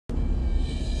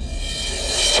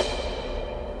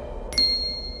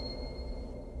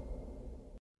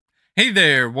Hey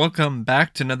there, welcome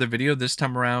back to another video. This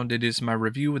time around, it is my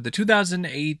review of the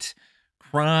 2008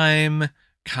 crime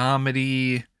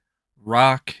comedy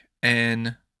Rock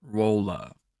and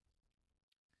Rolla.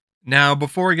 Now,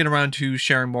 before I get around to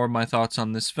sharing more of my thoughts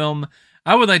on this film,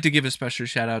 I would like to give a special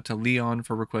shout out to Leon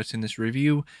for requesting this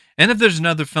review. And if there's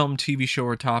another film, TV show,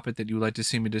 or topic that you would like to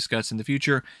see me discuss in the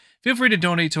future, feel free to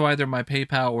donate to either my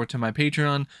PayPal or to my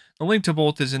Patreon. The link to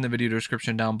both is in the video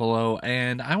description down below,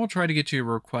 and I will try to get to your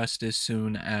request as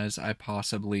soon as I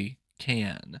possibly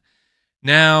can.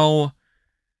 Now,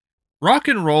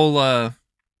 RocknRolla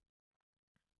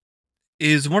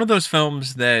is one of those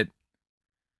films that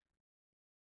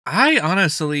I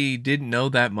honestly didn't know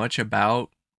that much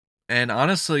about, and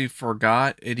honestly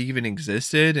forgot it even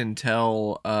existed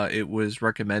until it was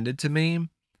recommended to me.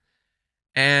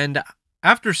 And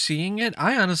after seeing it,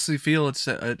 I honestly feel it's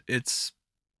a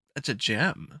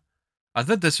gem. I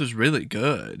thought this was really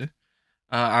good.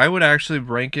 I would actually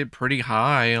rank it pretty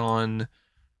high on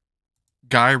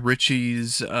Guy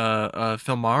Ritchie's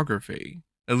filmography,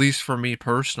 at least for me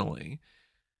personally.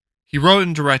 He wrote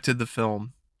and directed the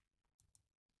film,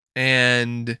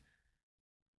 and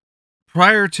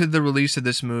prior to the release of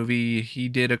this movie, he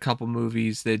did a couple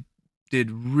movies that did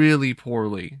really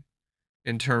poorly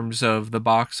in terms of the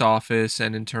box office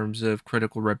and in terms of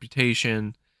critical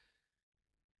reputation.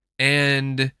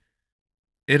 And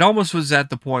it almost was at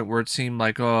the point where it seemed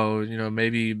like, oh,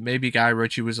 maybe Guy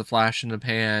Ritchie was a flash in the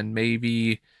pan.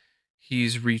 Maybe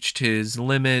he's reached his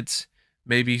limit.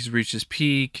 Maybe he's reached his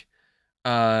peak.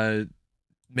 Uh,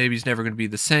 maybe he's never going to be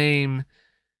the same.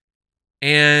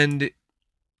 And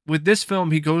with this film,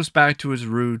 he goes back to his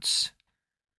roots,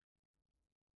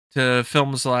 to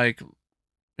films like,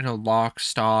 Lock,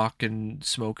 Stock, and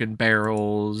Smoking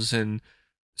Barrels, and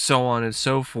so on and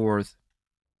so forth.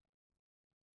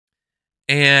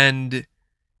 And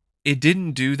it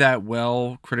didn't do that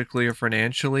well critically or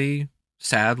financially,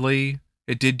 sadly.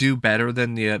 It did do better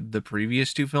than the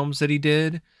previous two films that he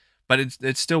did, but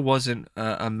it still wasn't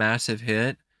a massive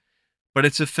hit. But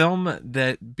it's a film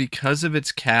that, because of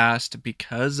its cast,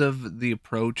 because of the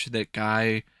approach that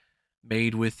Guy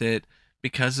made with it,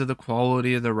 because of the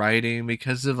quality of the writing,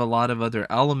 because of a lot of other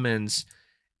elements,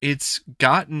 it's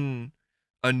gotten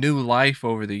a new life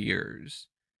over the years.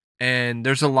 And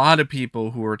there's a lot of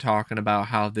people who are talking about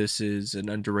how this is an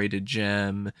underrated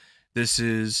gem. This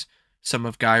is some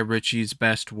of Guy Ritchie's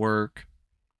best work.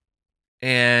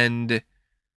 And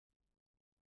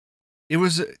it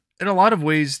was, in a lot of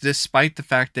ways, despite the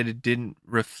fact that it didn't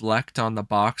reflect on the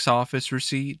box office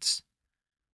receipts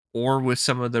or with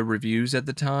some of the reviews at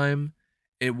the time,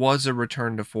 it was a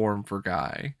return to form for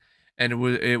Guy. And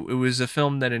it was a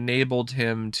film that enabled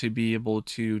him to be able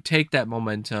to take that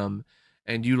momentum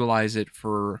and utilize it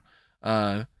for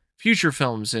future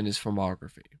films in his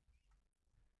filmography.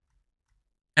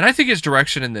 And I think his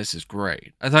direction in this is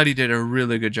great. I thought he did a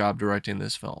really good job directing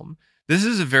this film. This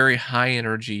is a very high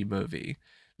energy movie.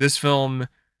 This film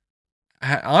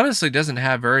honestly doesn't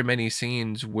have very many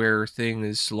scenes where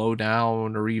things slow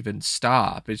down or even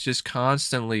stop. It's just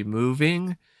constantly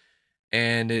moving,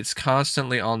 and it's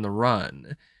constantly on the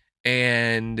run.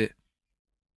 And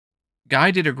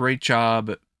Guy did a great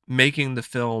job making the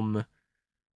film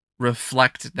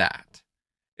reflect that.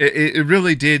 It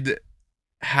really did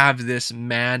have this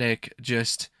manic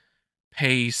just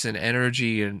pace and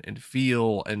energy and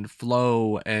feel and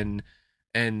flow and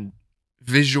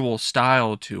visual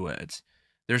style to it.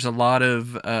 There's a lot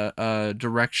of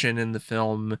direction in the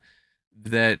film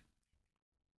that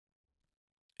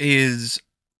is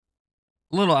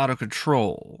a little out of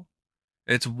control.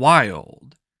 It's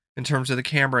wild in terms of the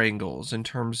camera angles, in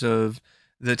terms of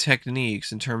the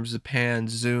techniques, in terms of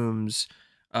pans, zooms,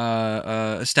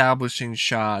 establishing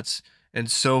shots, and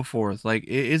so forth. Like, it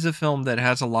is a film that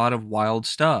has a lot of wild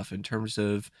stuff in terms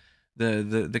of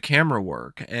the camera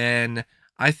work, and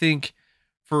I think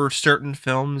for certain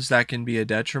films that can be a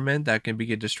detriment, that can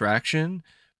be a distraction.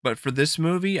 But for this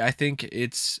movie, I think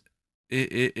it's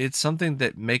something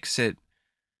that makes it,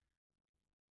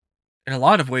 in a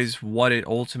lot of ways, what it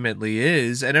ultimately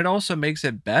is, and it also makes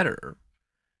it better.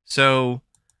 So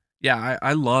yeah,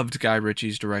 I loved Guy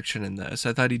Ritchie's direction in this.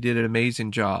 I thought he did an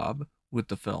amazing job with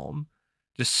the film.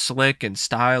 Just slick and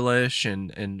stylish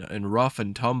and rough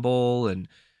and tumble, and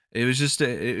it was just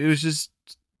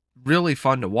really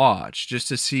fun to watch, just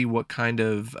to see what kind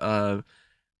of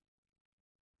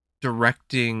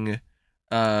directing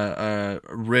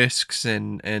risks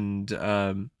and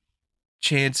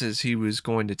chances he was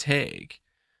going to take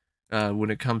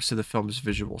when it comes to the film's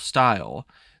visual style.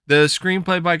 The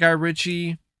screenplay by Guy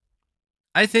Ritchie,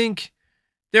 I think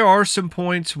there are some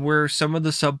points where some of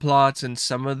the subplots and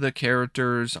some of the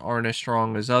characters aren't as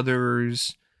strong as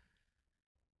others.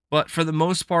 But for the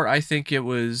most part, I think it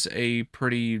was a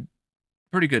pretty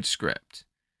good script.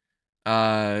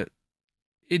 Uh,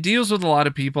 it deals with a lot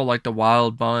of people like the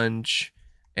Wild Bunch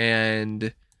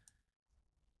and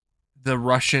the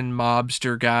Russian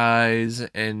mobster guys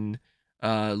and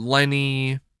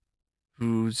Lenny,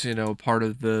 who's part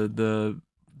of the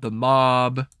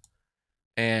mob,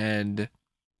 and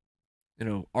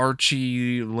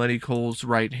Archie, Lenny Cole's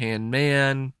right hand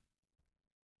man,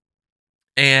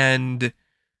 and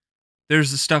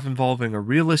there's the stuff involving a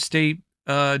real estate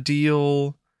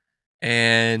deal,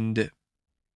 and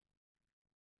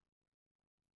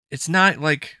it's not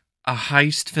like a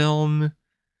heist film.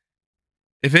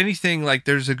 If anything, like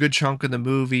there's a good chunk of the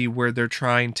movie where they're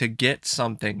trying to get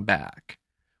something back,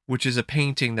 which is a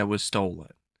painting that was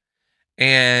stolen.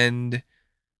 And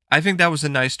I think that was a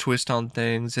nice twist on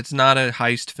things. It's not a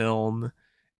heist film.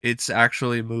 It's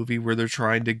actually a movie where they're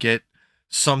trying to get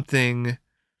something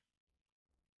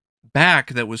back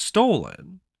that was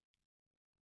stolen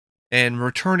and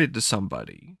return it to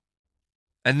somebody.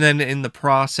 And then in the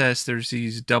process, there's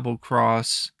these double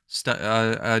cross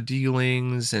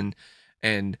dealings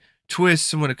and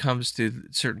twists when it comes to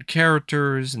certain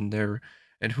characters and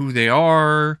who they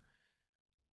are,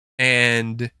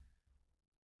 and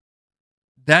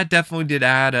that definitely did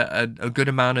add a good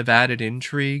amount of added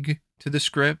intrigue to the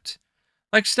script,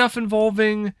 like stuff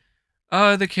involving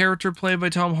the character played by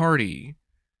Tom Hardy,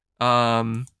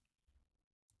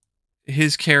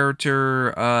 his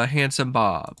character Handsome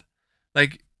Bob,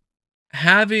 like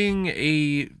having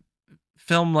a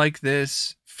film like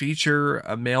this feature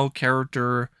a male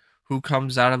character who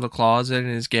comes out of the closet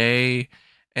and is gay,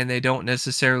 and they don't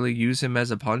necessarily use him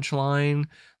as a punchline.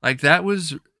 Like that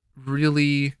was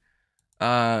really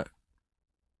in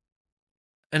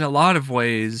a lot of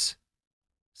ways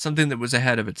something that was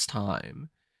ahead of its time.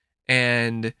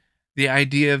 And the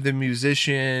idea of the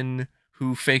musician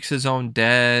who fakes his own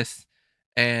death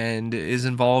and is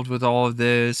involved with all of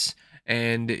this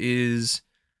and is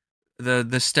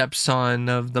the stepson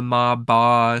of the mob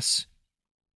boss,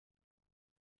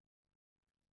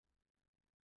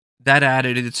 that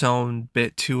added its own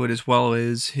bit to it, as well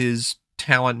as his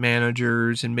talent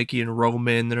managers and Mickey and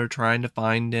Roman that are trying to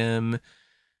find him.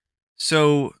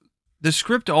 So the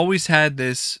script always had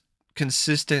this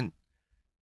consistent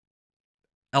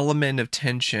element of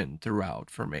tension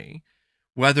throughout for me,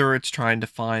 whether it's trying to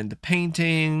find the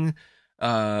painting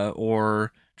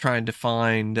or trying to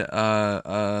find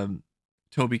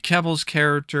Toby Kebbell's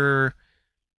character.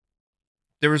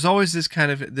 There was always this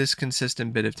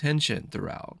consistent bit of tension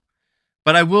throughout.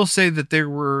 But I will say that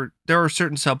there are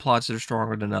certain subplots that are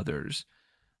stronger than others.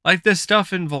 Like this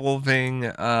stuff involving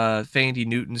Thandie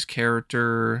Newton's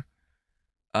character,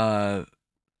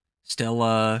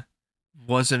 Stella,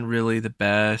 wasn't really the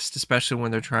best, especially when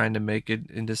they're trying to make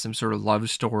it into some sort of love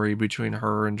story between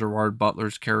her and Gerard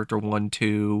Butler's character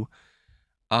 1-2.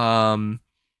 But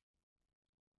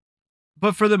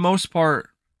for the most part,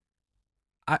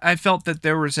 I felt that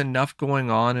there was enough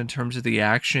going on in terms of the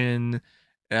action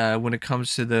when it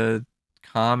comes to the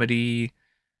comedy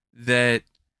that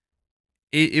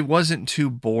it wasn't too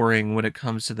boring when it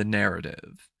comes to the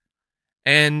narrative.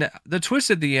 And the twist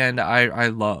at the end, I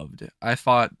loved. I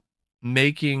thought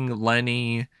making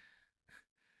Lenny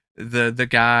the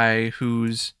guy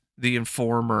who's the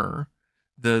informer,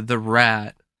 the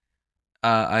rat,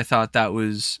 I thought that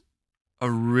was a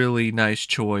really nice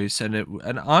choice,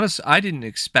 and honestly, I didn't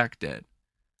expect it.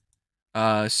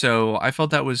 So I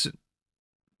felt that was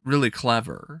really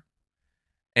clever,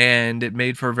 and it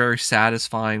made for a very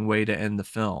satisfying way to end the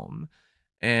film.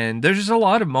 And there's just a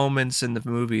lot of moments in the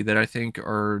movie that I think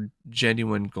are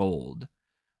genuine gold.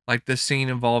 Like the scene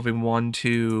involving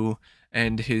 1-2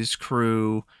 and his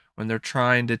crew when they're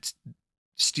trying to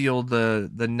steal the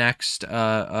next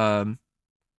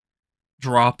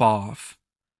drop off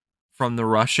from the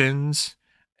Russians,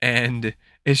 and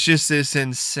it's just this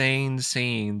insane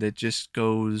scene that just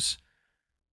goes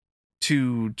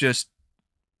to just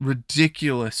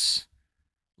ridiculous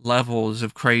levels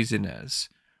of craziness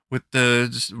with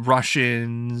the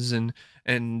Russians and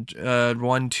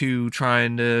 1-2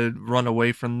 trying to run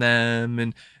away from them,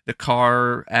 and the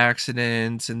car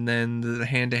accidents, and then the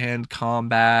hand-to-hand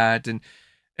combat,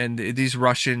 and these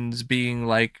Russians being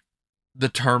like the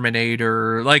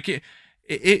Terminator. Like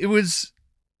it was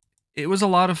a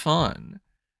lot of fun,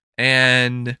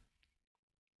 and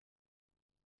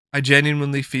I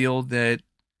genuinely feel that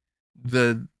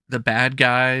the bad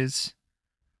guys,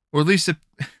 or at least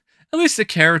the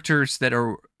characters that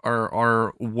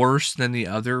are worse than the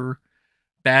other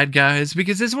bad guys,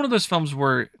 because it's one of those films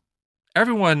where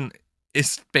everyone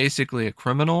is basically a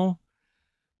criminal,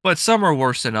 but some are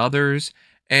worse than others.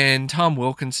 And Tom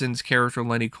Wilkinson's character,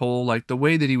 Lenny Cole, like the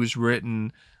way that he was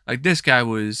written, like this guy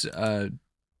was a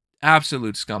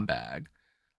absolute scumbag.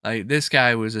 Like this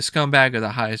guy was a scumbag of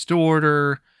the highest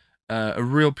order, a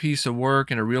real piece of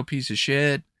work and a real piece of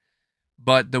shit.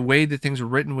 But the way that things were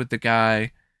written with the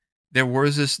guy, there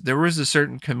was a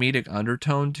certain comedic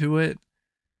undertone to it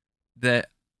that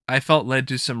I felt led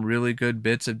to some really good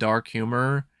bits of dark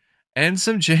humor and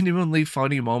some genuinely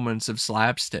funny moments of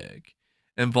slapstick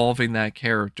involving that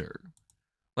character.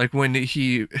 Like when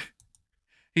he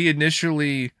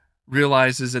initially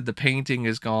realizes that the painting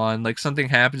is gone, like something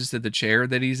happens to the chair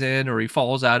that he's in, or he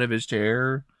falls out of his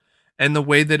chair. And the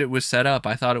way that it was set up,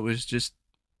 I thought it was just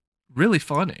really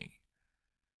funny.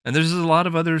 And there's a lot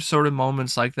of other sort of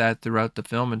moments like that throughout the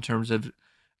film in terms of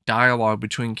dialogue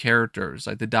between characters,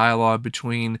 like the dialogue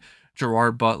between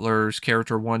Gerard Butler's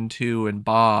character 1-2 and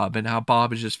Bob, and how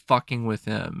Bob is just fucking with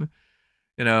him,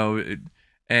 you know,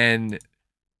 and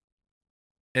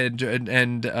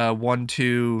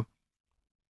 1-2,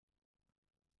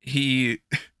 he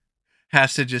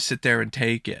has to just sit there and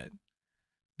take it,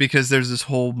 because there's this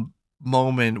whole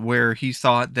moment where he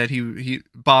thought that he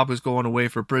Bob was going away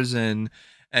for prison,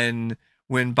 and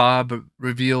when Bob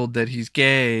revealed that he's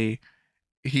gay,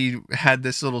 he had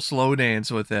this little slow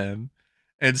dance with him.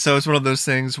 And so it's one of those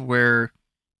things where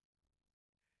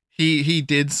he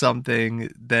did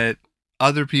something that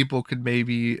other people could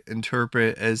maybe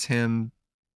interpret as him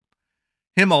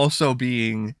also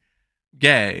being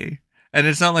gay. And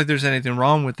it's not like there's anything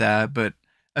wrong with that, but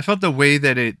I felt the way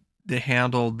that they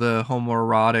handled the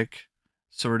homoerotic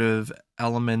sort of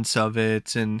elements of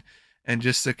it, and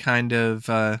just the kind of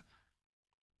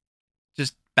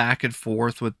just back and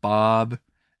forth with Bob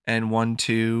and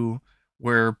 1-2,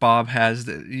 where Bob has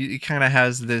he kind of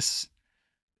has this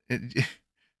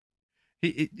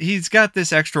he's got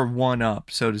this extra one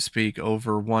up, so to speak,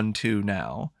 over 1-2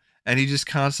 now, and he just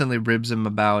constantly ribs him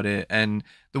about it. And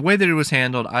the way that it was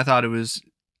handled, I thought it was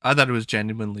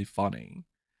genuinely funny,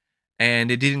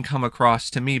 and it didn't come across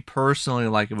to me personally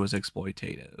like it was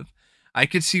exploitative. I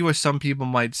could see why some people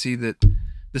might see that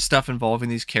the stuff involving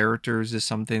these characters is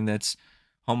something that's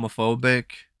homophobic,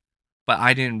 but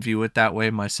I didn't view it that way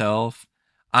myself.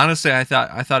 Honestly, I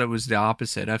thought it was the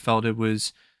opposite. I felt it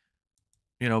was,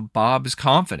 Bob is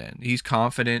confident. He's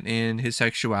confident in his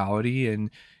sexuality,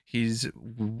 and he's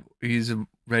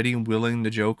ready and willing to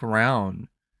joke around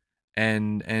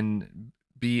and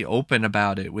be open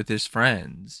about it with his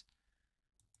friends.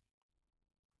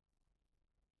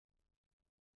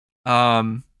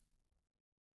 Um,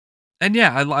 and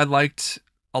yeah, I liked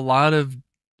a lot of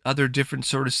other different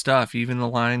sort of stuff, even the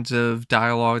lines of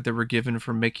dialogue that were given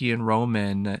from Mickey and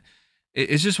Roman.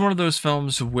 It's just one of those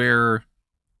films where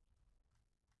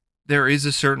there is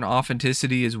a certain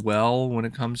authenticity as well when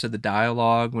it comes to the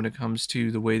dialogue, when it comes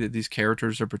to the way that these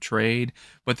characters are portrayed,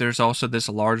 but there's also this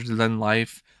larger than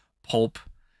life pulp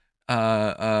uh,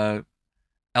 uh,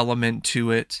 element to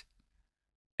it.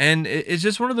 And it's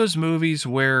just one of those movies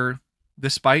where,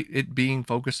 despite it being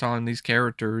focused on these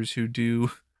characters who do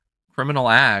criminal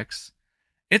acts,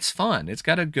 it's fun. It's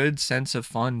got a good sense of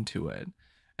fun to it.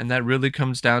 And that really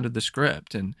comes down to the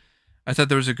script. And I thought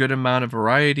there was a good amount of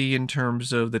variety in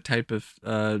terms of the type of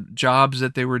jobs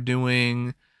that they were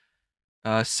doing,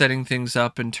 setting things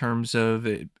up in terms of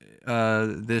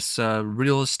this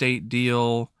real estate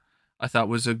deal. I thought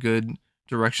was a good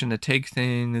direction to take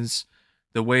things.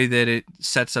 The way that it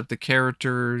sets up the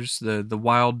characters, the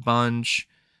wild bunch,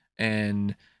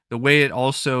 and the way it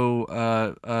also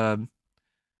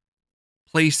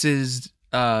places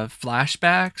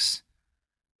flashbacks,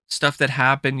 stuff that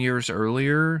happened years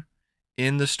earlier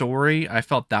in the story. I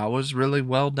felt that was really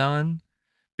well done,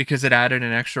 because it added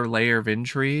an extra layer of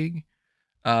intrigue,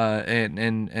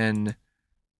 and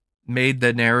made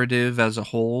the narrative as a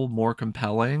whole more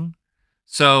compelling.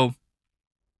 So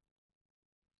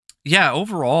yeah,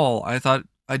 overall, I felt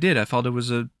it was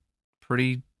a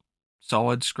pretty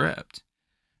solid script.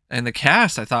 And the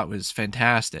cast I thought was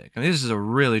fantastic. I mean, this is a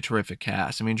really terrific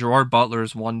cast. I mean, Gerard Butler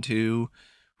is 1-2,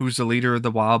 who's the leader of the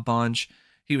Wild Bunch.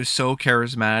 He was so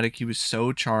charismatic. He was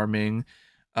so charming.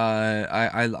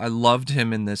 I loved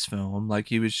him in this film.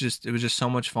 Like, it was just so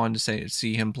much fun to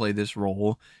see him play this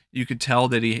role. You could tell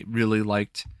that he really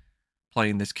liked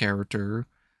playing this character.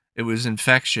 It was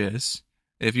infectious,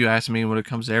 if you ask me, when it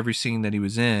comes to every scene that he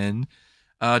was in.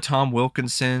 Tom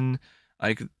Wilkinson,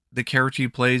 like, the character he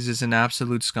plays is an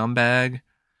absolute scumbag,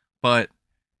 but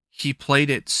he played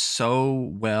it so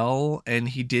well, and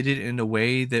he did it in a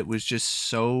way that was just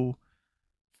so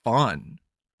fun.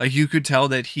 Like you could tell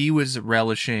that he was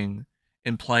relishing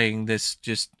in playing this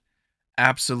just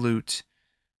absolute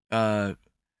uh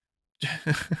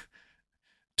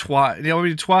twat. You know, I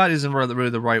mean, twat isn't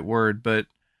really the right word, but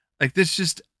like this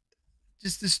just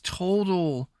this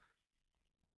total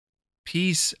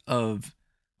piece of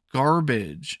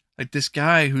garbage. Like this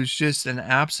guy who's just an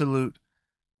absolute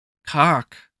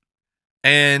cock,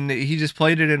 and he just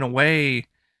played it in a way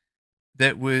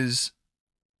that was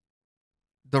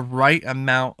the right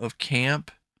amount of camp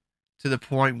to the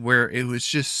point where it was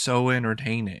just so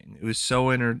entertaining. It was so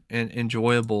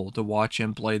enjoyable to watch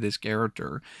him play this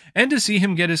character and to see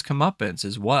him get his comeuppance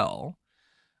as well.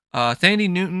 Thandie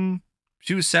Newton,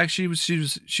 she was sexy.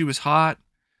 She was hot.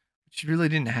 She really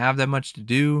didn't have that much to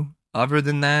do other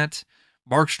than that.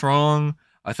 Mark Strong,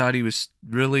 I thought he was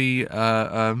really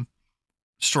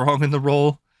strong in the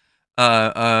role.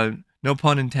 No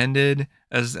pun intended,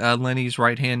 as Lenny's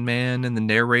right hand man and the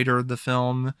narrator of the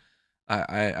film.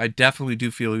 I definitely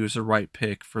do feel he was the right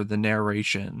pick for the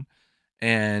narration,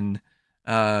 and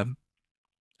I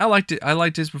liked it. I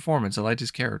liked his performance. I liked his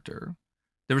character.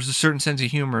 There was a certain sense of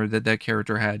humor that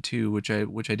character had too, which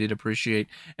I did appreciate,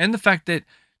 and the fact that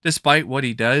despite what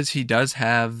he does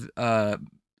have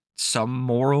some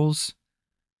morals,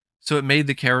 so it made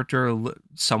the character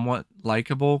somewhat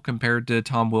likable compared to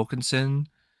Tom Wilkinson,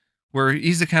 where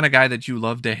he's the kind of guy that you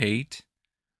love to hate,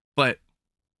 but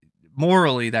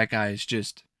morally that guy is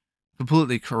just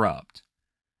completely corrupt.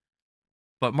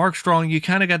 But Mark Strong, you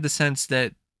kind of got the sense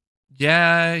that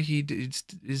yeah, he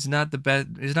is not the best.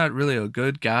 He's not really a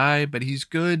good guy, but he's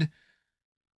good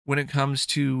when it comes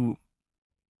to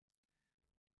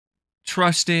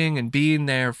trusting and being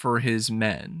there for his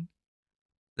men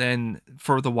than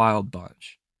for the Wild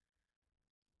Bunch.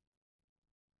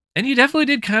 And you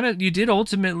definitely you did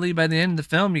ultimately, by the end of the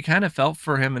film, you kind of felt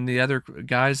for him and the other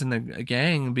guys in the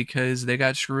gang because they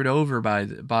got screwed over by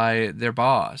their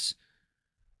boss,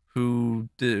 who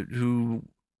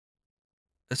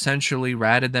essentially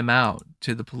ratted them out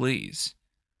to the police,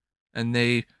 and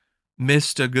they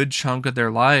missed a good chunk of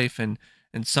their life, and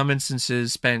in some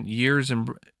instances spent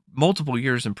multiple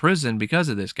years in prison because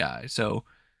of this guy. So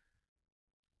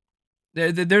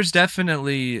there's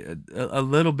definitely a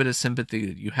little bit of sympathy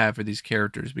that you have for these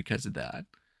characters because of that.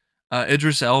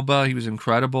 Idris Elba, he was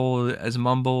incredible as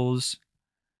Mumbles.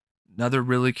 Another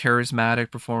really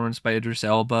charismatic performance by Idris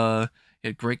Elba. He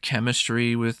had great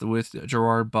chemistry with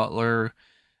Gerard Butler,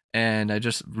 and I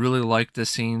just really liked the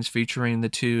scenes featuring the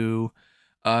two.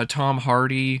 Tom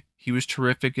Hardy, he was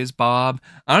terrific as Bob.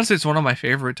 Honestly, it's one of my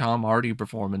favorite Tom Hardy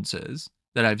performances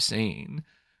that I've seen.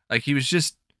 Like he was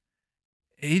just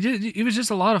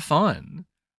a lot of fun.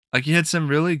 Like he had some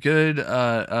really good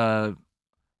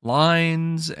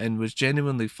lines and was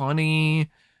genuinely funny,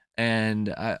 and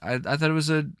I thought it was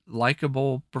a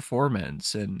likable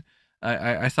performance, and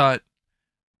I thought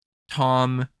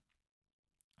Tom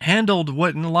handled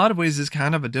what in a lot of ways is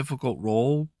kind of a difficult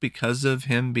role because of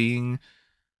him being,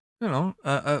 you know,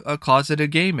 a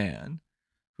closeted gay man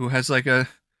who has like a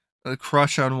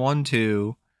crush on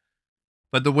 1-2.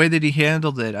 But the way that he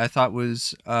handled it, I thought it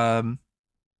was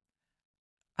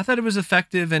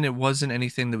effective, and it wasn't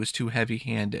anything that was too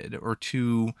heavy-handed or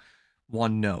too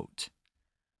one note.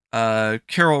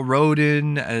 Carol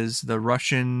Roden as the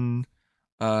Russian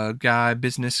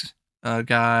business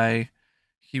guy,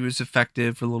 he was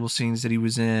effective for little scenes that he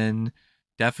was in.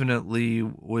 Definitely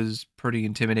was pretty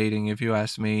intimidating, if you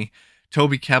ask me.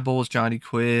 Toby Kebbell as Johnny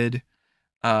Quid.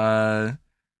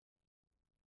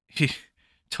 He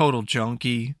total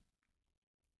junkie.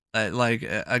 Like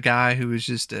a guy who was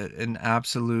just an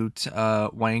absolute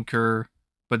wanker.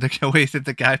 But the way that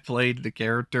the guy played the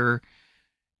character,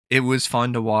 it was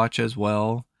fun to watch as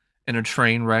well, in a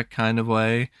train wreck kind of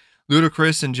way.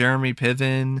 Ludacris and Jeremy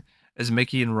Piven as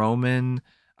Mickey and Roman.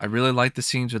 I really liked the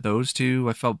scenes with those two.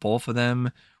 I felt both of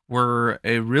them were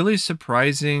a really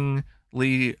surprisingly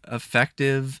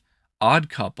effective odd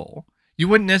couple. You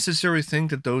wouldn't necessarily think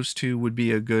that those two would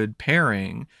be a good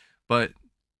pairing, but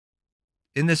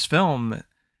in this film,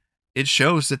 it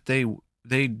shows that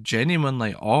they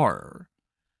genuinely are.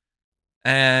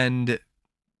 And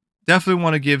definitely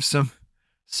want to give some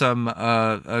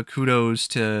kudos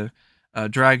to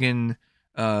Dragan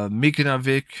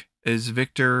Mikinovic as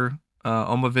Victor,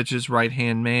 Omovich's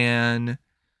right-hand man.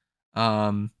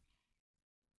 Some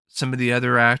of the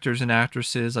other actors and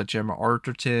actresses like Gemma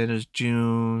Arterton as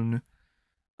June.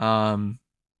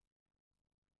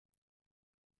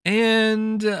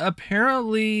 And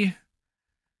apparently,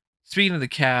 speaking of the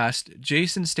cast,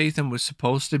 Jason Statham was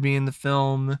supposed to be in the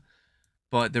film,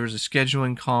 but there was a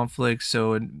scheduling conflict,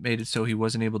 so it made it so he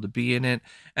wasn't able to be in it.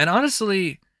 And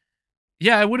honestly,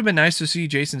 Yeah, it would have been nice to see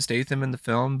Jason Statham in the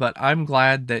film, but I'm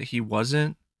glad that he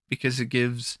wasn't because it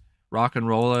gives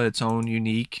RocknRolla its own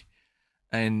unique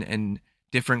and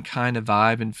different kind of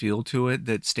vibe and feel to it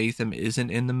that Statham isn't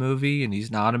in the movie and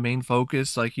he's not a main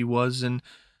focus like he was in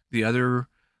the other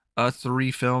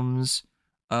three films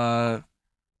uh,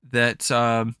 that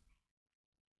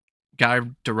Guy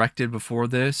directed before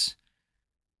this.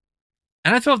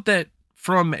 And I felt that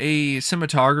from a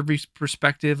cinematography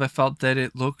perspective, I felt that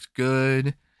it looked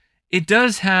good. It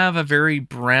does have a very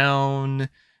brown,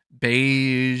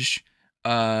 beige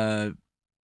uh,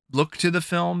 look to the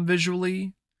film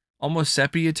visually, almost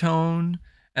sepia tone.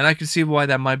 And I can see why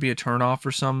that might be a turnoff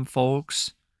for some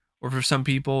folks or for some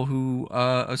people who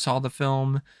saw the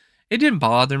film. It didn't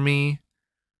bother me,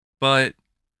 but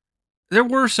there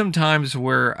were some times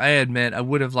where I admit I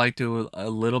would have liked a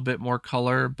little bit more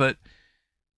color, but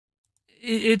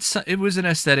it was an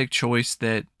aesthetic choice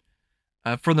that,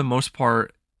 for the most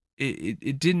part,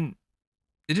 it didn't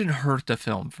hurt the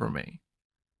film for me.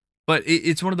 But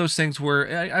it's one of those things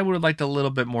where I would have liked a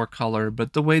little bit more color,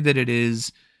 but the way that it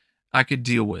is, I could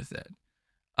deal with it.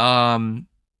 Um,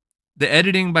 the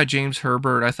editing by James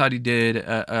Herbert, I thought he did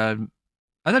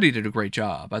a great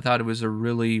job. I thought it was a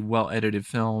really well edited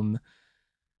film.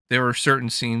 There were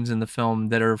certain scenes in the film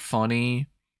that are funny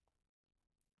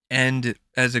and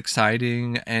as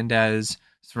exciting and as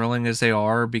thrilling as they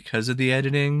are because of the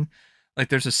editing. Like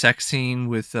there's a sex scene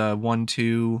with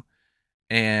 1-2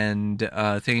 and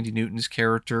Thandie Newton's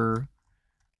character,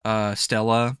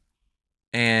 Stella,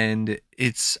 and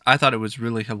I thought it was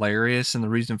really hilarious, and the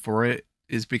reason for it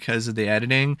is because of the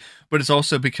editing, but it's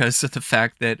also because of the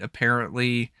fact that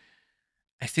apparently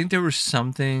I think there was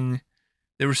some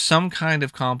kind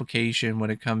of complication when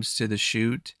it comes to the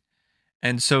shoot,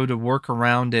 and so to work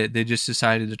around it, they just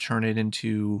decided to turn it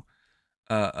into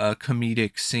a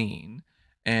comedic scene.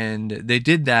 And they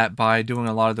did that by doing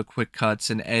a lot of the quick cuts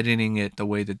and editing it the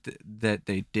way that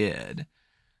they did.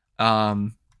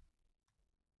 Um,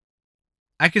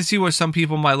 I can see why some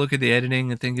people might look at the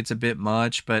editing and think it's a bit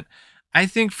much, but I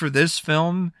think for this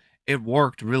film, it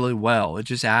worked really well. It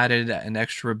just added an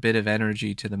extra bit of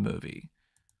energy to the movie.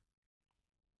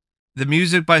 The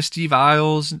music by Steve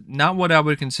Iles, not what I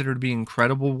would consider to be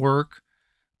incredible work,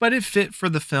 but it fit for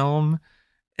the film.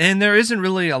 And there isn't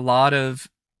really a lot of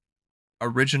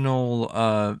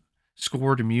original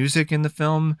scored music in the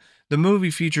film. The movie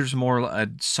features more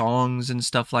songs and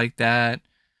stuff like that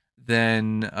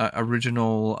than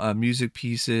original music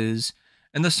pieces.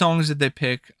 And the songs that they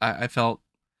pick, I felt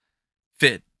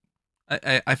fit.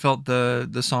 I felt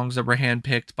the songs that were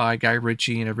handpicked by Guy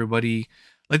Ritchie and everybody,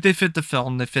 like they fit the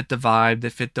film, they fit the vibe, they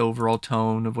fit the overall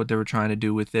tone of what they were trying to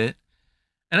do with it.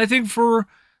 And I think for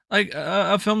like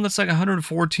a film that's like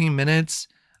 114 minutes,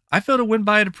 I felt it went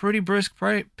by at a pretty brisk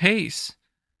pace.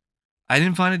 I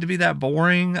didn't find it to be that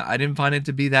boring. I didn't find it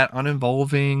to be that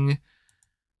uninvolving.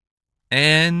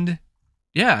 And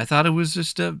yeah, I thought it was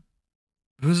just it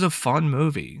was a fun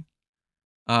movie.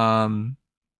 Um,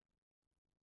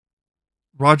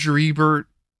 Roger Ebert,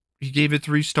 he gave it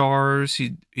 3 stars.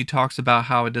 He talks about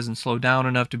how it doesn't slow down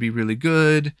enough to be really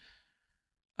good.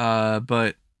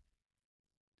 But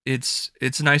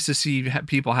it's nice to see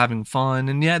people having fun,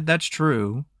 and yeah, that's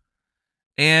true.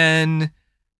 And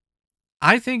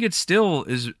I think it still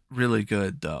is really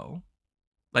good though.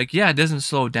 Like, yeah, it doesn't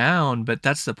slow down, but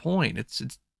that's the point.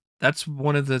 It's that's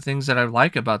one of the things that I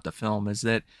like about the film is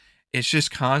that it's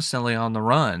just constantly on the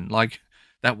run. Like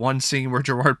that one scene where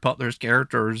Gerard Butler's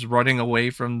character is running away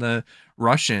from the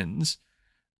Russians.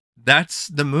 That's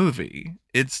the movie.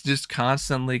 It's just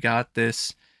constantly got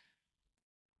this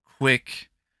quick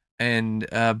and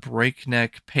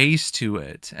breakneck pace to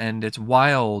it, and it's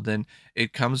wild, and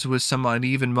it comes with some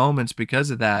uneven moments because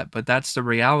of that. But that's the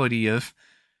reality of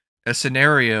a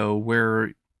scenario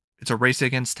where it's a race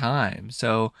against time.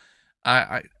 So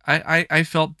I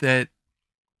felt that,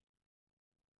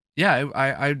 yeah,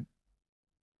 I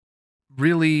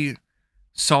really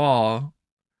saw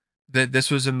that this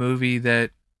was a movie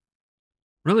that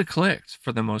really clicked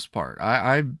for the most part.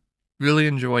 I really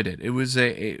enjoyed it. It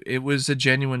was a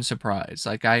genuine surprise.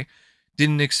 Like I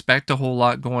didn't expect a whole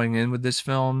lot going in with this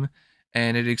film,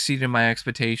 and it exceeded my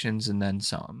expectations and then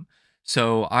some.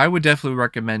 So I would definitely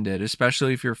recommend it,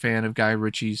 especially if you're a fan of Guy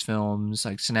Ritchie's films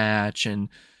like Snatch and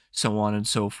so on and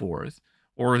so forth,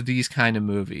 or these kind of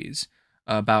movies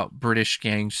about British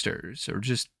gangsters, or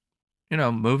just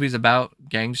movies about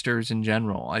gangsters in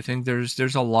general. I think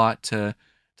there's a lot to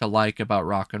like about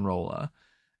RocknRolla,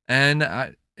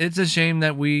 and it's a shame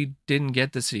that we didn't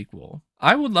get the sequel.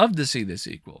 I would love to see the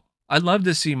sequel. I'd love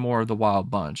to see more of the Wild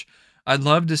Bunch. I'd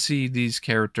love to see these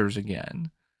characters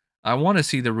again. I want to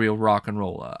see the real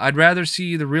RocknRolla. I'd rather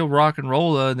see the real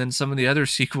RocknRolla than some of the other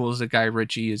sequels that Guy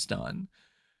Ritchie has done.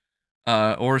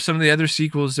 Or some of the other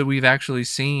sequels that we've actually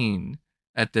seen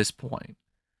at this point.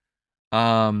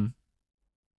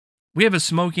 We have a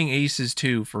Smoking Aces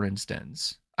 2, for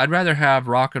instance. I'd rather have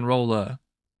RocknRolla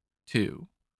 2.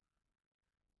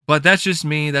 But that's just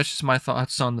me. That's just my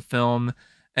thoughts on the film.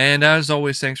 And as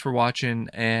always, thanks for watching,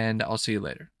 and I'll see you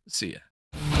later. See ya.